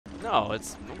No,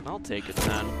 it's... I'll take it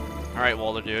then. Alright,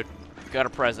 Walter, dude. Got a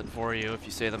present for you if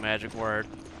you say the magic word.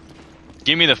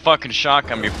 Give me the fucking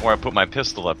shotgun before I put my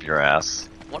pistol up your ass.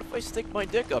 What if I stick my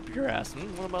dick up your ass?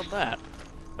 What about that?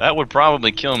 That would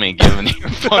probably kill me given your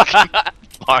fucking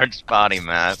large body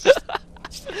mass.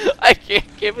 I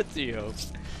can't give it to you.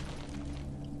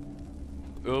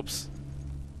 Oops.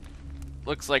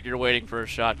 Looks like you're waiting for a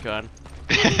shotgun.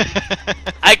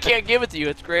 I can't give it to you,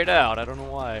 it's grayed out. I don't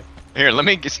know why. Here, let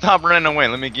me stop running away.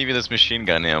 Let me give you this machine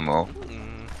gun ammo.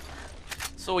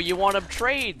 So you want to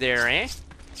trade there, eh?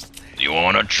 You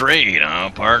want to trade, huh,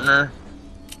 partner?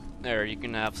 There, you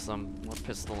can have some more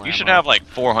pistol ammo. You should have like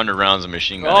 400 rounds of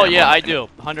machine gun ammo. Oh yeah, I do.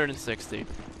 160.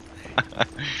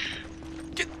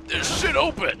 Get this shit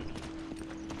open!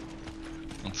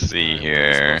 Let's see Where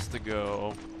here. am I supposed to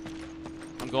go?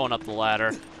 I'm going up the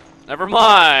ladder. Never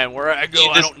mind, where I go,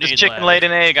 I don't need This chicken ladder. laid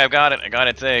an egg. I've got it. I got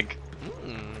its egg.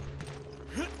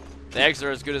 The eggs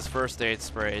are as good as first aid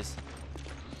sprays.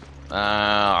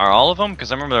 Are all of them?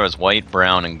 Because I remember there was white,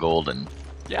 brown, and golden.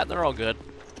 Yeah, they're all good.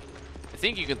 I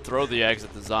think you can throw the eggs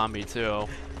at the zombie too.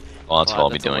 Well, that's what I'll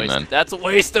be doing then. That's a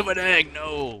waste of an egg.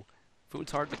 No,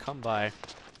 food's hard to come by.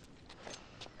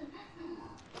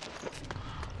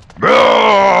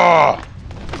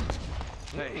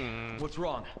 Hey, what's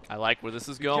wrong? I like where this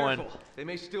is Be going. careful. They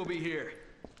may still be here.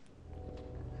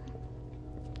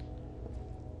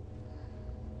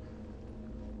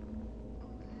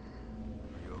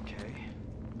 Are you okay?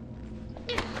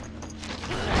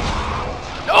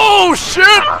 Oh shit!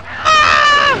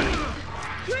 Ah!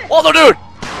 Waldo, dude!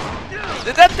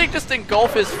 Did that thing just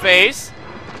engulf his face?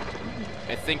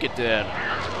 I think it did.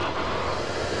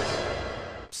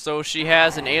 So she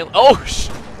has an alien. Oh,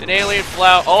 an alien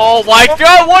flower. Oh my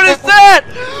God! What is that?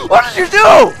 What did you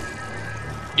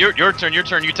do? Your turn. Your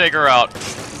turn. You take her out.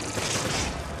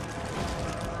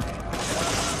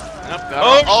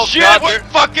 Oh shit! God, what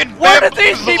fucking? where did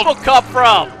these people come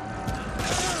from?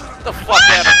 Get the fuck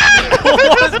out of here!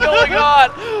 What is going on?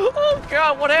 Oh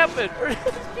God! What happened? Where did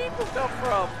these people come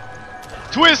from?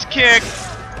 Twist kick.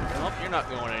 Nope, you're not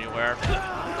going anywhere.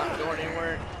 Not going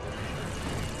anywhere.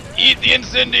 Eat the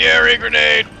incendiary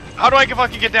grenade. How do I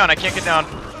fucking get down? I can't get down.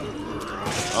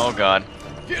 Oh God.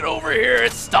 Get over here!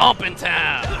 It's stomping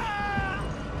time.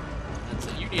 That's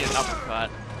it. You need an uppercut.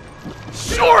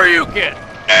 Sure you can.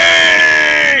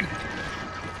 Hey!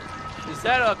 Is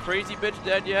that a crazy bitch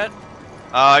dead yet?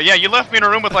 Yeah, you left me in a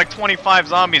room with like 25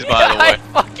 zombies, by the way. I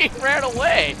fucking ran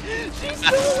away. She's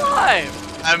still alive.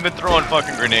 I've been throwing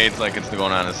fucking grenades like it's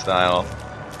going on in style.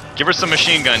 Give her some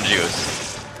machine gun juice.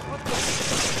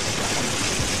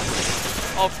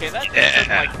 Okay, that took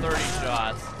like 30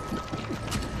 shots.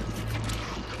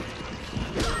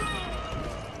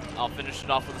 I'll finish it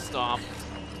off with a stomp.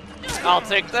 I'll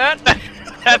take that.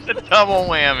 That's a double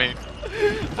whammy.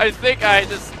 I think I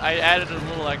added a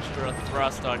little extra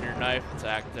thrust on your knife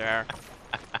attack there.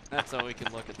 That's how we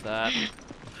can look at that.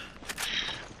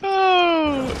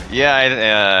 Oh,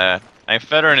 yeah, I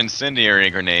fed her an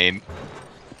incendiary grenade.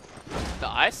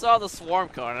 I saw the swarm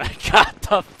coming and I got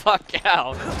the fuck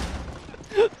out.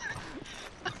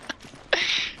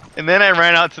 And then I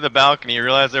ran out to the balcony,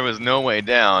 realized there was no way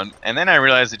down, and then I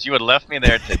realized that you had left me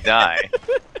there to die.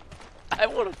 I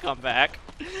would have come back.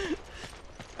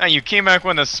 Now you came back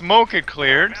when the smoke had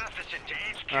cleared.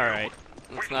 Alright,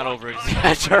 let's not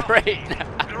over-exaggerate now.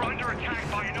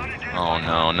 Oh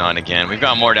no, not again. We've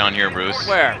got more down here, Bruce.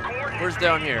 Where? Where's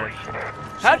down here?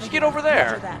 How'd you get over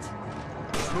there?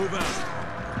 Move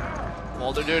out.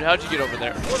 Walter, dude, how'd you get over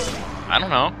there? I don't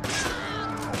know.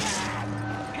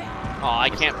 Oh,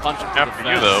 I can't punch him through the After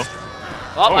fence. you, though.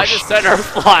 Oh, I just sent her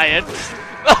flying.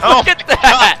 Oh, Look at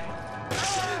that!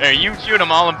 Hey, you shoot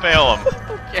him, I'll impale him.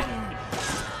 Okay.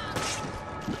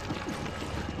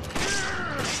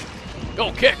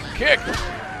 Go, kick, kick!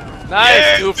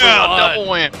 Nice, 2 for 1. Double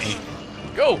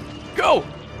whammy. Go, go!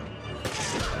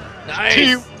 Nice!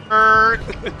 Teamwork.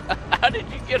 How did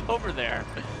you get over there?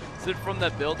 Is it from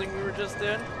that building we were just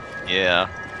in? Yeah.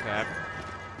 Okay.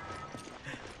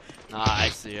 Ah, I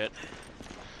see it.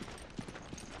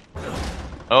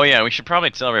 Oh yeah, we should probably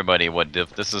tell everybody what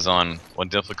this is on. What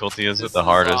difficulty is it? The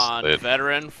hardest. On But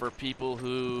veteran for people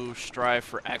who strive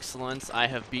for excellence. I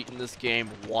have beaten this game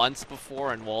once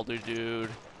before, and Waldo Dude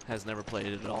has never played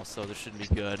it at all, so this should be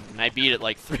good. And I beat it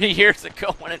like 3 years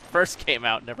ago when it first came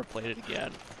out. Never played it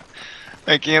again.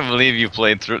 I can't believe you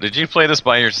played through. Did you play this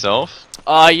by yourself?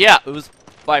 Yeah, it was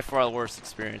by far the worst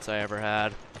experience I ever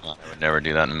had. I would never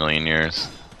do that in a million years.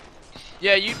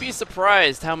 Yeah, you'd be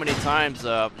surprised how many times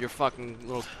your fucking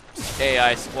little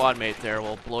AI squad mate there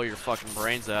will blow your fucking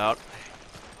brains out.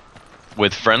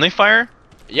 With friendly fire?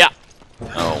 Yeah.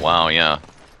 Oh wow, yeah.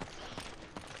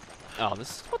 Oh,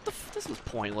 this this was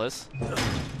pointless.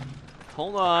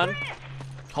 Hold on.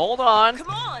 Hold on. Come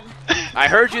on. I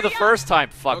heard you the first time,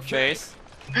 fuckface.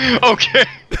 Okay.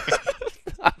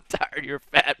 I'm tired of your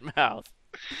fat mouth.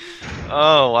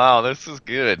 Oh wow, this is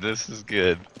good. This is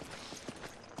good.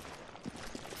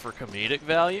 For comedic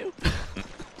value?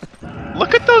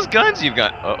 Look at those guns you've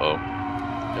got. Uh-oh.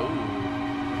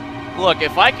 Ooh. Look,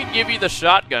 if I could give you the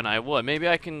shotgun, I would. Maybe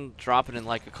I can drop it in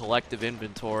like a collective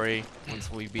inventory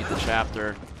once we beat the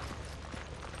chapter.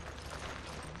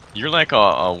 You're like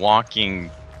a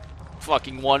walking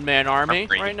Fucking one-man army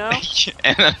right now.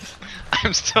 And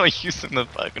I'm still using the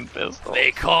fucking pistol.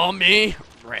 They call me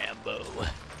Rambo.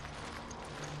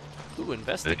 Ooh, They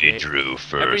investigate. drew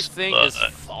first Everything blood. is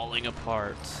falling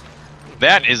apart.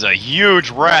 That is a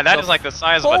huge rat. That is like the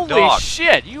size of a Holy dog.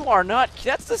 shit, you are not.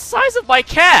 That's the size of my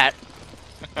cat.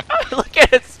 Look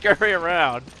at it scurry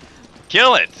around.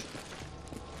 Kill it.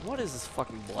 What is this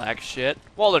fucking black shit?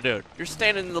 Walter, dude, you're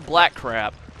standing in the black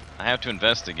crap. I have to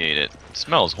investigate it. It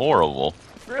smells horrible.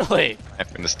 Really? I'm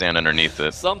gonna stand underneath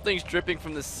it. Something's dripping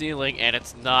from the ceiling and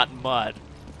it's not mud.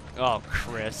 Oh,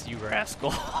 Chris, you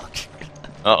rascal.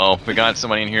 Uh-oh, we got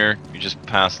somebody in here. You just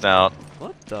passed out.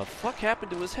 What the fuck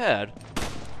happened to his head?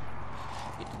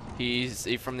 He's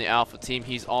from the Alpha team.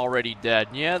 He's already dead.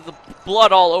 Yeah, the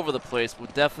blood all over the place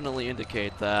would definitely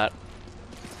indicate that.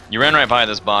 You ran right by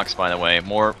this box, by the way.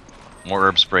 More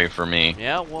herb spray for me.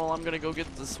 Yeah, well, I'm gonna go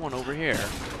get this one over here.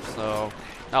 So,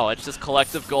 oh, it's just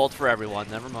collective gold for everyone.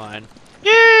 Never mind.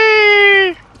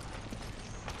 Yay!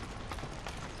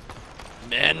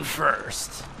 Men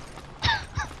first.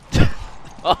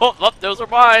 Oh, those are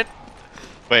mine.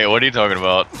 Wait, what are you talking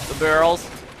about? The barrels.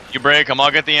 You break them, I'll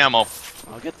get the ammo.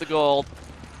 I'll get the gold.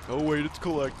 Oh wait, it's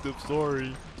collective.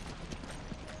 Sorry.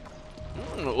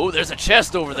 Oh, there's a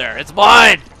chest over there. It's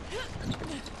mine.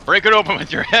 Break it open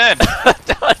with your head.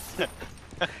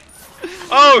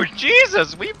 Oh,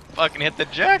 Jesus, we fucking hit the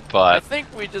I jackpot. think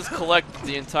we just collected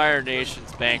the entire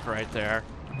nation's bank right there.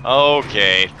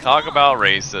 Okay, talk about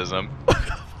racism.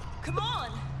 Come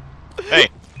on. Hey,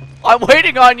 I'm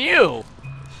waiting on you.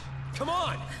 Come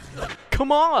on.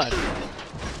 Come on.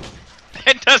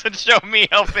 it doesn't show me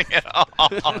helping at all.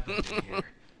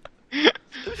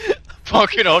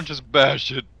 Fucking, I'll just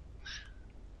bash it.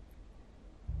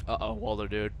 Uh-oh, Waldo,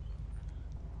 dude.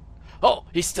 Oh,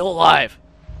 he's still alive.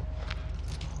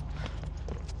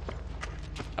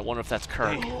 I wonder if that's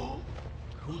Kirk. Hey,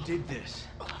 who did this?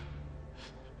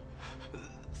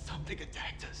 Something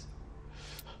attacked us.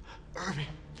 Irving.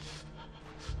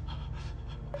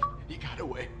 He got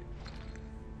away.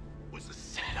 It was a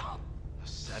setup. A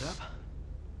setup?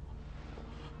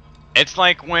 It's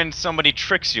like when somebody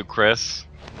tricks you, Chris.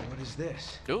 What is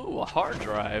this? Ooh, a hard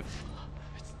drive.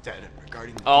 It's data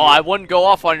regarding the Oh, I wouldn't go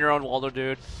off on your own, Waldo,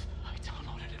 dude. I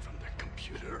downloaded it from their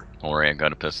computer. Don't worry, I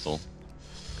got a pistol.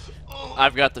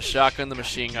 I've got the shotgun, the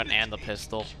machine gun, and the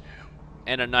pistol.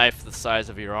 And a knife the size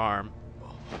of your arm.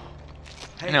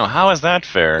 Hey, You know, how is that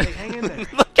fair? hey, hang in there.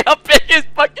 Look how big his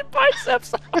fucking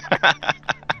biceps are.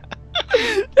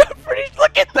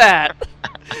 Look at that.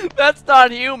 That's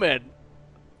not human.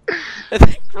 I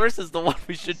think Chris is the one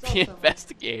we should be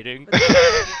investigating.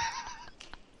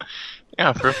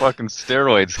 Yeah, for a fucking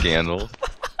steroid scandal.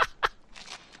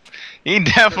 He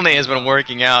definitely has been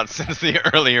working out since the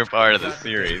earlier part of the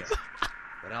series.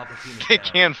 That Alpha team is He down.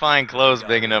 can't find clothes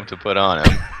big enough to put on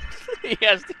him. He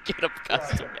has to get them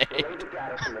custom made.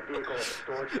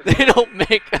 They don't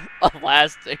make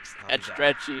elastics that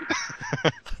stretchy.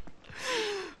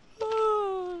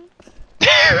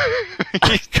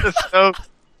 He's just so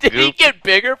Did he Goop. get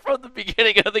bigger from the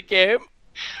beginning of the game?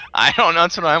 I don't know,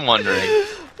 that's what I'm wondering.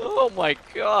 Oh my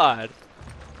god.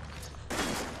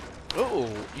 Ooh,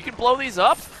 you can blow these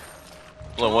up?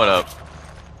 Blow what up?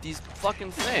 These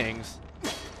fucking things.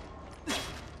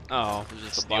 Oh, there's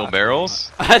just a Steel box.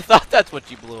 barrels? I thought that's what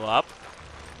you blew up.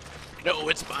 No,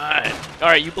 it's mine.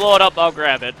 Alright, you blow it up, I'll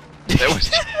grab it. That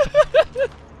was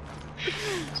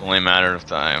It's only a matter of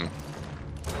time.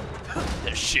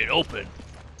 This shit open.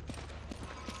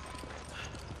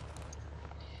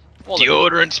 Well,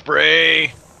 Deodorant spray!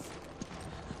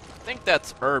 I think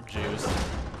that's herb juice.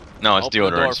 No, it's Open the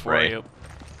door deodorant for spray. you.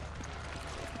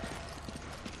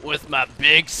 With my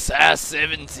big size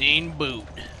 17 boot.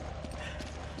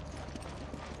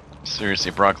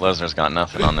 Seriously, Brock Lesnar's got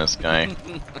nothing on this guy.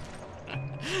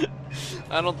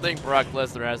 I don't think Brock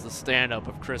Lesnar has the stand-up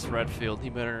of Chris Redfield. He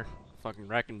better fucking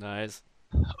recognize.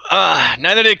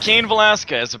 Neither did Cain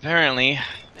Velasquez, apparently.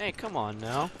 Hey, come on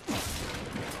now.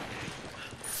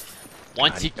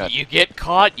 Once God, you get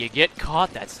caught, you get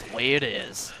caught. That's the way it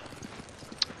is.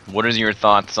 What are your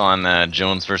thoughts on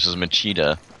Jones versus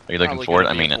Machida? Are you looking Probably forward?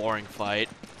 gonna I be mean, a boring fight.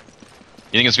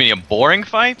 you think it's gonna be a boring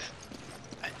fight?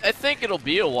 I think it'll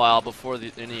be a while before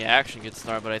any action gets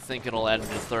started, but I think it'll end in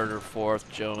the third or fourth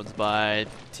Jones by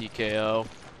TKO.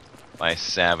 By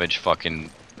savage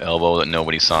fucking elbow that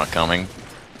nobody saw coming.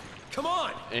 Come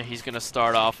on! And he's gonna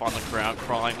start off on the ground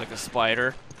crawling like a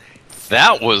spider.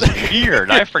 That was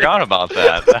weird. I forgot about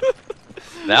that.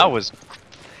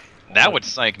 That would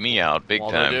psych me out big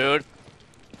Waldo, time. dude.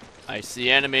 I see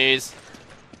enemies.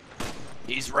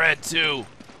 He's red too.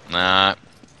 Nah.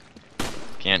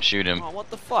 Can't shoot him. Oh, what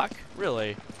the fuck?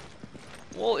 Really?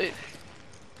 Well,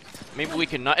 maybe we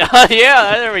can not.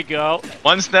 Yeah, there we go.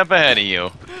 One step ahead of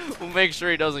you. We'll make sure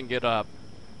he doesn't get up.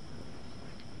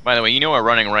 By the way, you know we're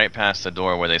running right past the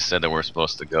door where they said that we're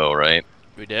supposed to go, right?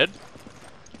 We did?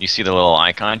 You see the little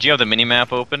icon? Do you have the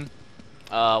mini-map open?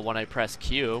 When I press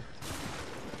Q.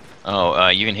 Oh,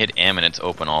 you can hit M and it's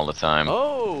open all the time.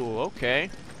 Oh, okay.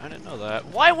 I didn't know that.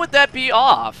 Why would that be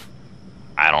off?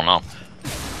 I don't know.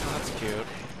 Oh, that's cute.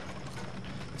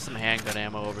 Some handgun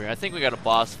ammo over here. I think we got a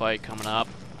boss fight coming up.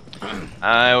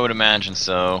 I would imagine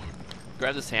so.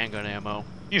 Grab this handgun ammo.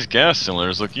 These gas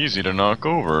cylinders look easy to knock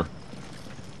over.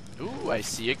 Ooh, I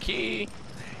see a key.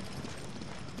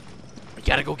 We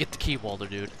gotta go get the key, Waldo,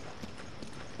 dude.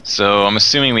 So I'm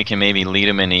assuming we can maybe lead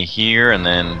him into here and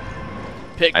then...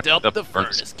 Picked up the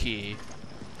furnace key.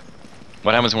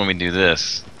 What happens when we do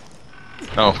this?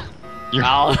 Oh.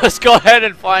 Now, let's go ahead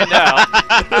and find out.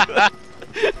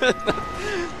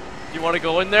 You want to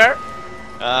go in there?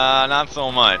 Not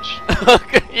so much.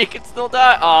 Okay, you can still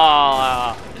die.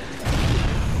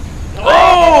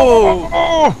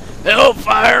 Oh!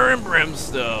 Hellfire and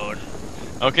brimstone.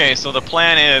 Okay, so the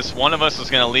plan is one of us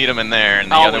is gonna lead him in there, and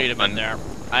the I'll other lead him one in there.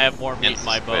 I have more meat gets in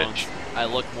my the bones. switch. I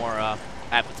look more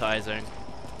appetizing.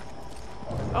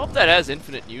 I hope that has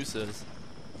infinite uses.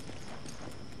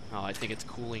 Oh, I think it's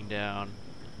cooling down.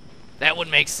 That would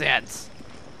make sense.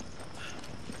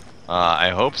 I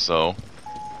hope so.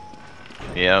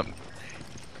 Yep.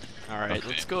 All right, Okay.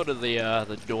 let's go to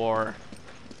the door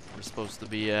we're supposed to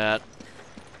be at.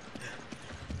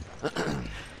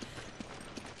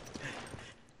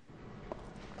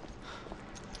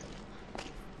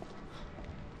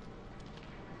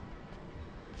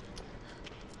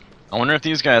 I wonder if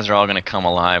these guys are all gonna come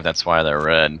alive. That's why they're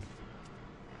red. It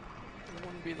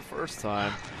wouldn't be the first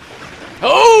time.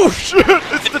 Oh shit!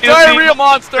 It's the diarrhea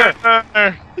monster! What the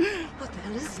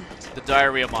hell is that? The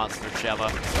diarrhea monster, Sheva.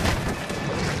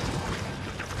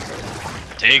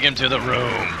 Take him to the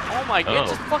room. Oh my god! Oh. It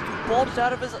just fucking bulged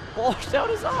out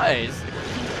his eyes.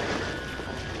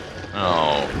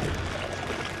 Oh.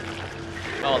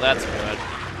 Oh, that's good.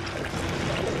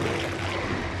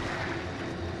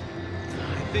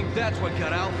 I think that's what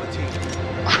got Alpha Team.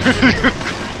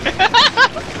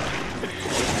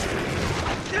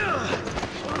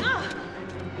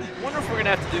 I wonder if we're gonna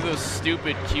have to do those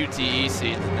stupid QTE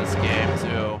scenes in this game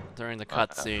too during the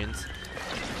cutscenes.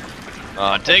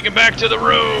 Take him back to the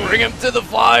room. Bring him to the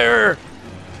fire.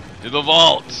 To the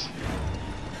vault.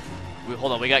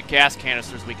 Hold on, we got gas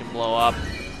canisters we can blow up.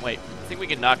 Wait, I think we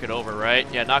can knock it over, right?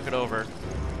 Yeah, knock it over.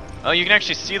 Oh, you can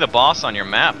actually see the boss on your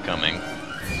map coming.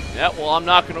 Yeah, well, I'm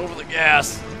knocking over the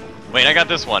gas. Wait, I got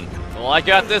this one. Well, I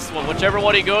got this one. Whichever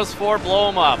one he goes for, blow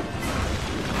him up.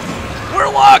 We're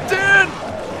locked in!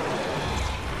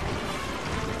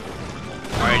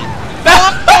 Alright.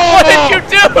 What did you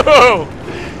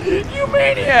do? You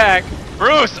maniac!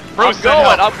 Bruce, I'm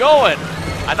going, I'm going.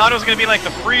 I thought it was gonna be like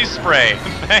the freeze spray.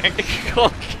 Thanks.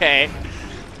 Okay.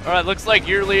 Alright, looks like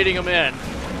you're leading him in.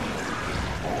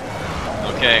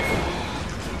 Okay.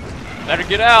 Better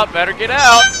get out, better get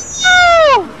out.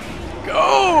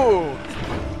 Go!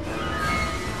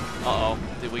 Uh-oh.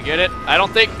 Did we get it? I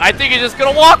think he's just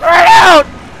gonna walk right out!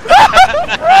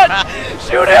 Run!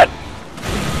 Shoot it!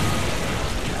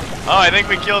 Oh, I think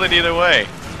we killed it either way. Is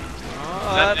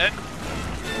that it?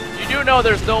 You do know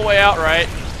there's no way out, right?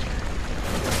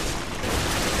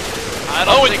 I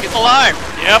don't think it's alive!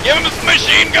 Yep. Give him a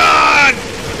machine gun!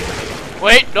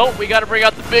 Wait, nope, we gotta bring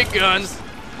out the big guns.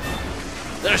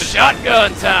 The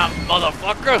shotgun time,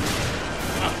 motherfucker!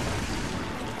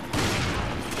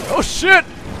 Oh shit!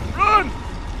 Run!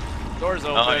 Door's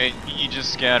open. Oh, he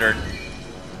just scattered.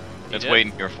 It's did?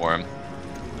 waiting here for him.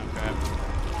 Okay.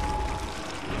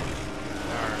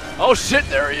 Oh shit,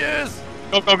 there he is!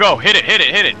 Go, go, go! Hit it, hit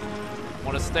it, hit it!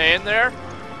 Wanna stay in there?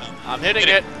 I'm hitting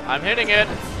it. I'm hitting it.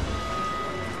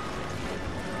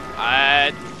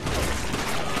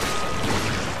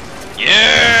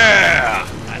 Yeah!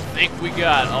 I think we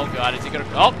got. Oh god, is he gonna?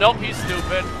 Oh nope, he's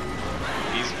stupid.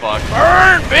 He's fucked.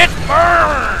 Burn, bitch,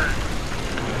 burn!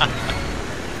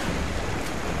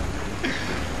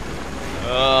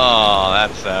 Oh,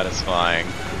 that's satisfying.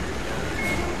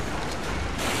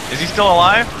 Is he still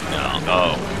alive? No.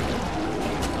 Oh.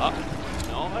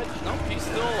 No, he's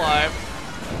still alive.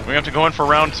 We have to go in for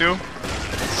round 2?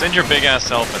 Send your big ass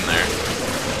self in there.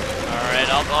 Alright,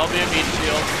 I'll be a meat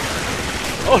shield.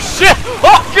 Oh shit!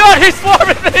 Oh god, he's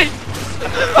swarming me!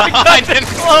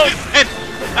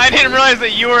 I didn't realize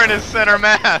that you were in his center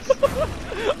mass.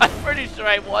 I'm pretty sure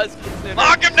I was.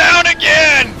 Lock him down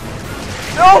again!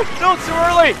 No! No, too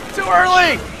early! Too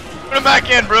early! Put him back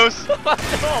in, Bruce. No!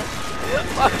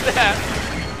 Fuck that!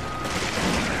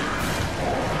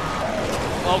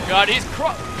 Oh god, he's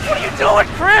what are you doing,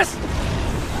 Chris?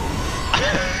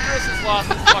 Chris has lost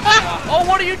his fucking mind. Oh,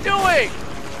 what are you doing?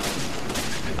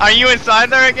 Are you inside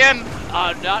there again?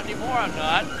 Not anymore, I'm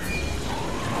not.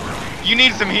 You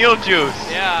need some heal juice.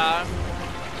 Yeah,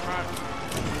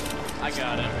 I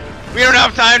got it. We don't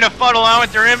have time to fuddle on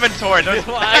with your inventory.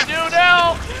 I do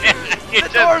now! The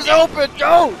door's open!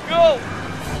 Go! Go!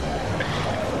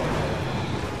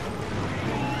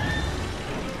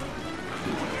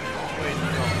 Wait,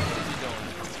 no. What's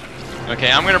he doing?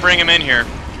 Okay, I'm gonna bring him in here.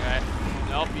 Okay.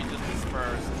 Nope, he just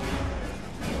dispersed.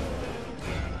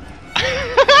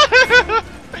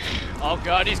 Oh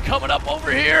god, he's coming up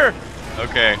over here!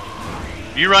 Okay.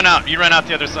 You run out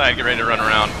the other side, get ready to run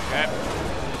around. Okay.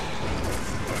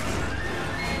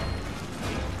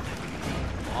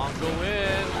 On, go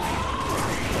in.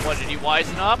 What, did he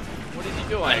wisen up? What is he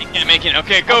doing? He can't make it.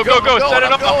 Okay, go, go, go, set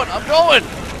it up. I'm going!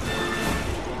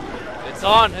 It's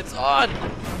on, it's on!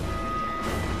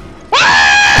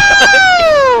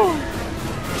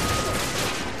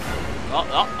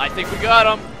 Oh, I think we got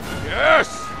him. Yes!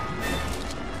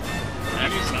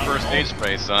 Use some first aid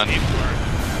spray, son.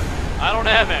 I don't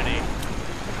have any.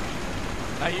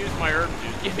 I used my herb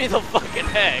juice. Give me the fucking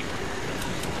egg.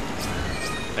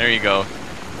 There you go.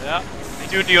 Yeah.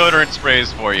 2 deodorant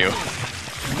sprays for you. 2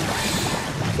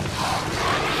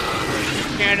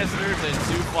 canisters and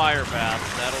 2 fire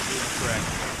baths. That'll do the trick.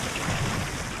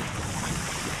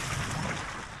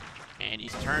 And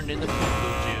he's turned into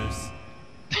poo juice.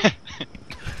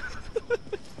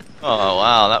 Oh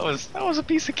wow, that was a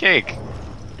piece of cake.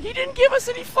 He didn't give us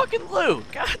any fucking loot.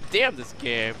 God damn this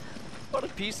game. What a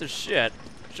piece of shit.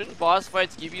 Shouldn't boss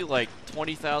fights give you like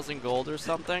 20,000 gold or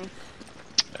something?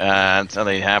 That's how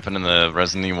they happen in the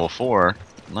Resident Evil 4.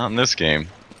 Not in this game.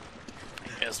 I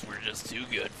guess we're just too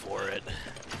good for it.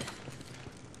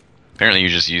 Apparently you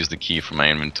just used the key from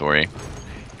my inventory.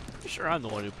 I'm sure I'm the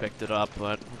one who picked it up,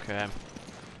 but okay.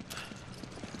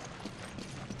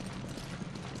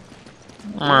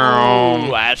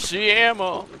 Ooh, ashy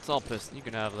ammo. It's all piston. You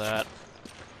can have that.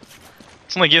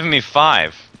 It's only giving me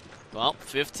 5. Well,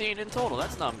 15 in total.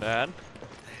 That's not bad.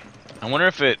 I wonder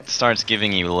if it starts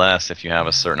giving you less if you have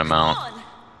a certain amount.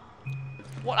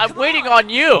 What? I'm waiting on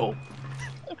you.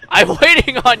 I'm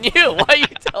waiting on you. Why are you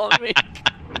telling me?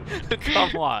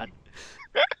 Come on.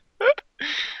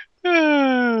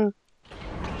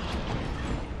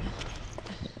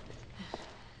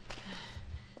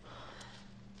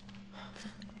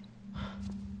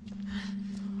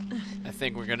 I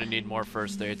think we're gonna need more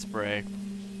first aid spray.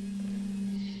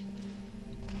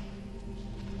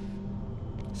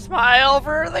 Smile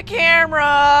for the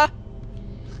camera!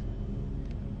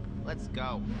 Let's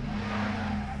go.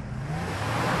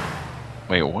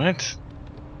 Wait, what?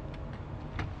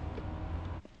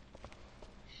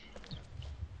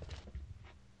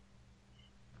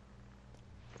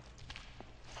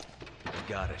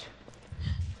 Got it.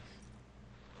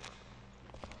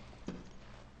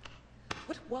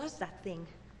 What was that thing?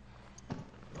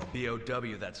 A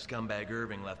BOW that scumbag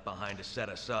Irving left behind to set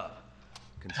us up.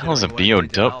 The hell is a Considering what he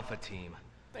did to BOW? Alpha Team,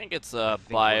 I think it's a think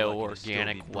we're lucky to still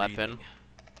bioorganic be weapon.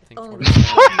 Oh,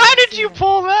 How did you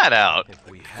pull that out? if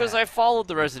we had, Because I followed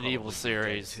the Resident probably Evil be dead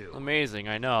series. too. Amazing,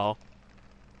 I know.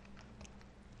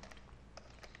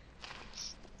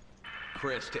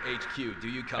 Chris to HQ, do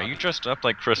you copy? Are you dressed up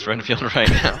like Chris Redfield right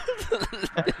now?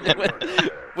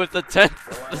 with the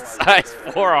 10th size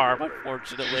forearm, This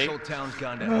unfortunately. whole town's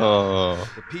gone to hell. Oh.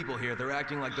 The people here, they're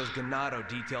acting like those Ganado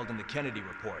detailed in the Kennedy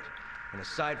report. And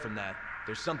aside from that,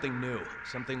 there's something new,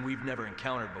 something we've never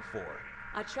encountered before.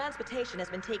 Our transportation has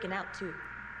been taken out too.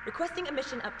 Requesting a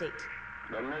mission update.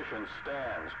 The mission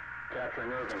stands.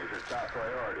 Capturing Irving is your top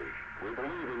priority. We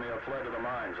believe he may have fled to the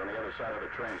mines on the other side of the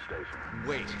train station.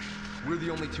 Wait, we're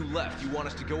the only 2 left. You want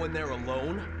us to go in there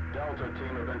alone? Delta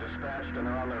team have been dispatched and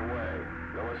are on their way.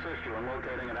 They'll assist you in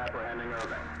locating and apprehending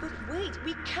Irving. But wait,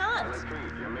 we I can't!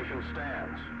 repeat, your mission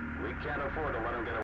stands. We can't afford to let him get away.